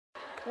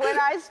When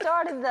I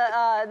started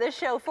the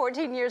show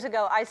 14 years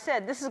ago, I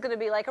said this is going to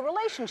be like a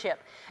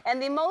relationship.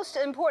 And the most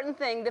important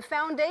thing, the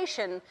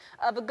foundation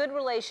of a good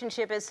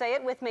relationship is, say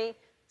it with me,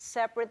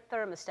 separate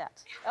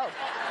thermostats. Oh.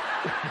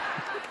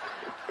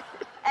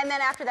 And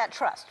then after that,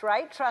 trust,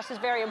 right? Trust is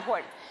very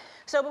important.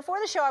 So before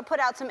the show, I put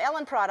out some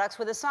Ellen products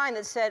with a sign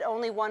that said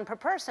only one per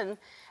person.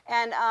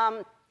 And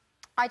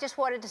I just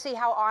wanted to see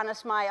how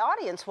honest my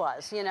audience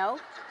was, you know?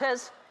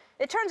 Because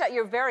it turns out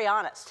you're very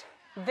honest.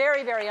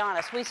 Very, very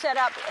honest. We set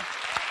up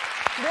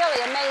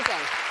really amazing.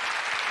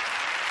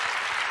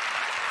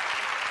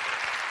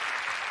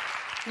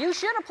 You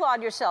should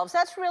applaud yourselves.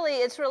 It's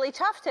really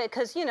tough to,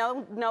 because, you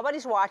know,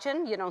 nobody's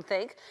watching, you don't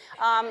think.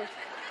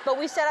 But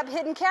we set up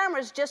hidden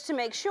cameras just to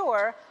make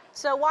sure.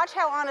 So watch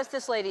how honest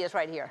this lady is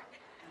right here.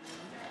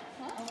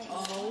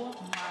 Oh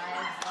my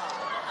God.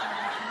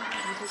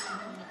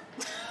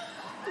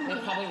 They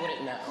probably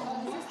wouldn't know.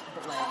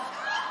 But like,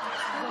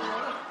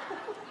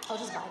 I'll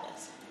just buy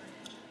this.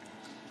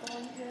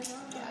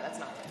 Yeah, that's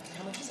not good.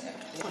 How much is it?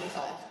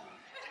 25.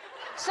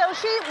 So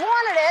she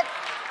wanted it,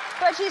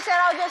 but she said,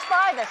 I'll just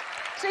buy this.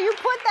 So you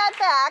put that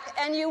back,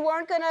 and you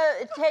weren't going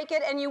to take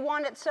it, and you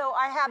want it, so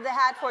I have the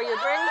hat for you. Bring.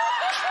 Oh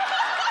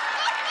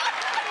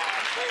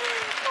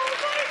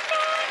my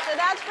God. So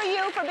that's for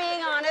you for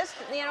being honest.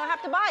 You don't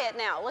have to buy it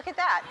now. Look at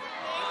that.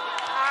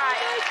 All right.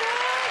 Oh my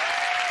God.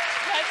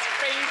 That's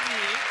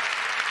crazy.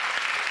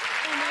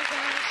 Oh my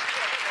gosh.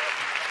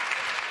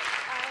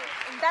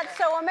 That's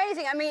so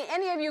amazing. I mean,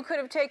 any of you could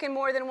have taken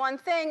more than one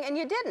thing, and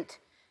you didn't,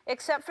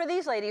 except for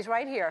these ladies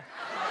right here.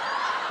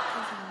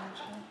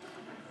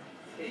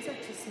 These are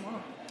too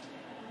small.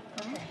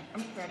 Okay,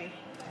 I'm ready.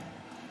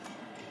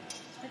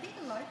 I think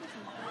the large is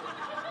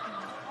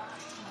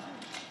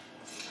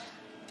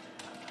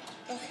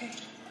okay,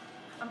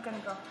 I'm gonna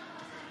go.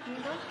 Can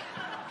you go?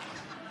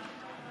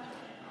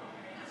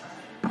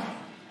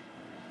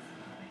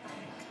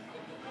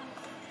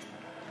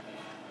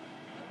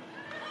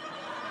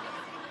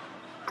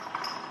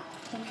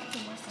 Can we do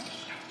more stuff?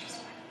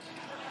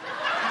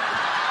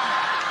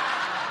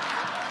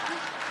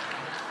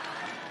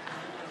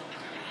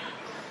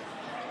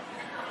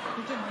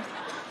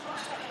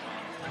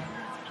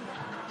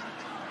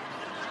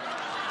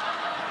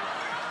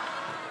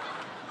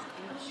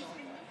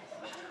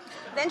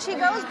 Then she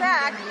goes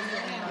back,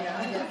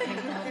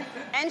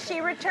 and she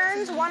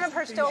returns one of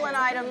her stolen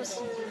items,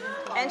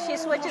 and she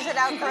switches it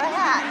out for a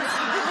hat.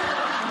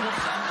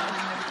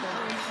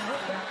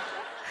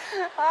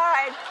 All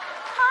right.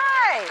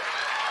 Hi.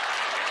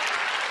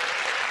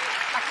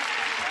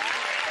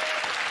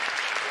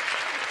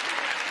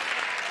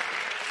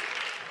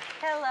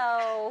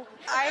 Hello.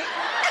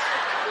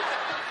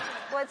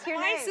 What's your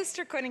name? My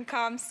sister couldn't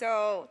come,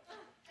 so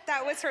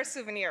that was her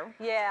souvenir.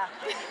 Yeah.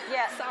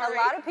 Yeah. Sorry. A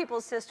lot of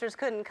people's sisters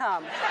couldn't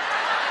come.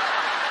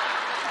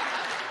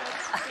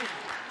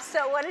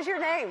 So what is your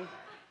name?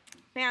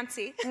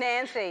 Nancy.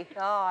 Nancy.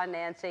 Oh,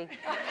 Nancy.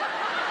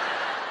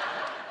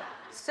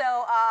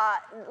 So,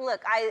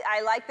 look,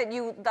 I like that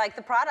you like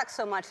the product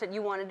so much that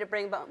you wanted to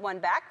bring one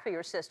back for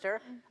your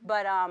sister.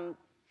 But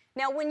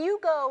now, when you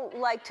go,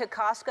 like, to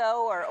Costco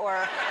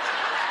or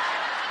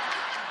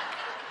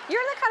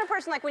you're the kind of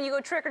person, like, when you go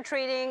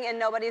trick-or-treating and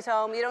nobody's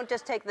home, you don't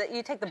just take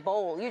you take the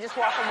bowl. You just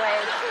walk away.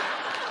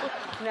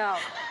 No.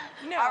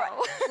 No. All right.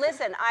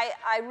 Listen,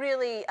 I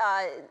really,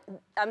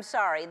 I'm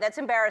sorry. That's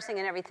embarrassing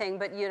and everything,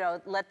 but, you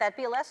know, let that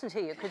be a lesson to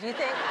you, because you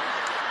think...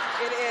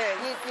 It is.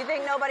 You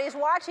think nobody's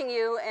watching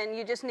you, and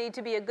you just need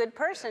to be a good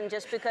person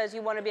just because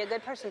you want to be a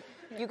good person.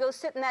 You go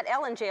sit in that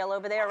Ellen jail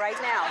over there right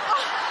now.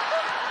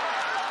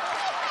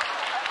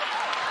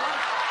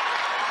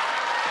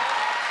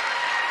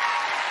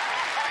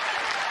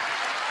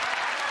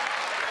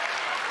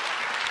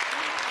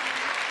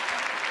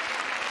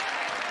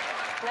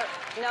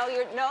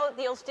 No,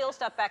 you'll steal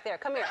stuff back there.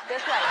 Come here,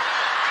 this way.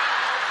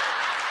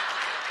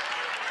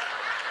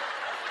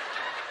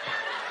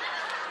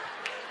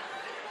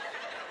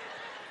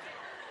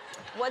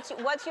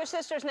 What's your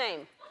sister's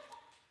name?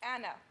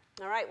 Anna.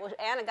 All right, well,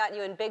 Anna got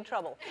you in big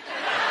trouble.